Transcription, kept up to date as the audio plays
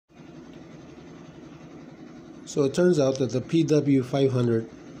So it turns out that the PW500,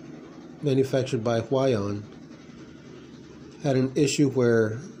 manufactured by Huion, had an issue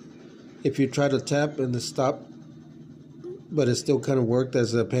where if you try to tap and the stop, but it still kind of worked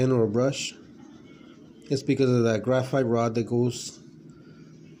as a pen or a brush, it's because of that graphite rod that goes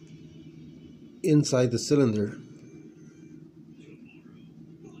inside the cylinder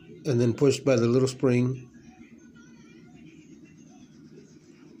and then pushed by the little spring,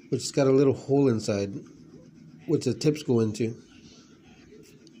 which has got a little hole inside which the tips go into,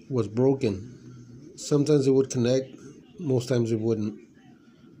 was broken. Sometimes it would connect, most times it wouldn't.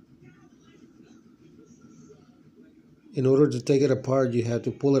 In order to take it apart, you have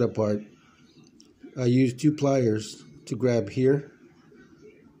to pull it apart. I used 2 pliers to grab here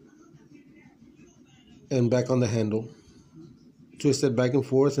and back on the handle. Twist it back and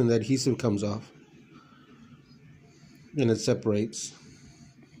forth and the adhesive comes off and it separates.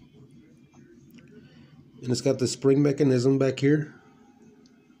 And it's got the spring mechanism back here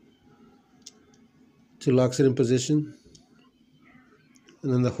to lock it in position,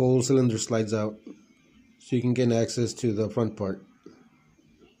 and then the whole cylinder slides out so you can get access to the front part.